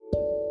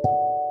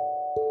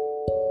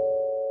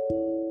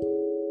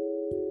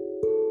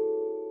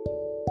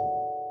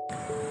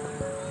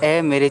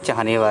ऐ मेरे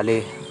चाहने वाले,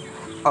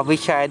 अभी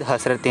शायद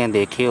हसरतें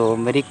देखे हो,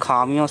 मेरी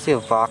खामियों से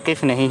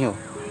वाकिफ़ नहीं हो।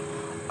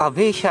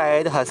 अभी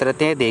शायद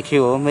हसरतें देखे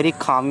हो, मेरी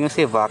खामियों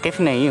से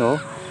वाकिफ़ नहीं हो।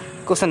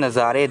 कुछ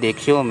नज़ारे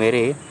देखे हो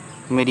मेरे,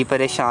 मेरी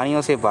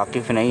परेशानियों से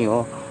वाकिफ़ नहीं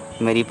हो,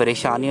 मेरी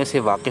परेशानियों से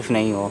वाकिफ़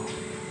नहीं हो।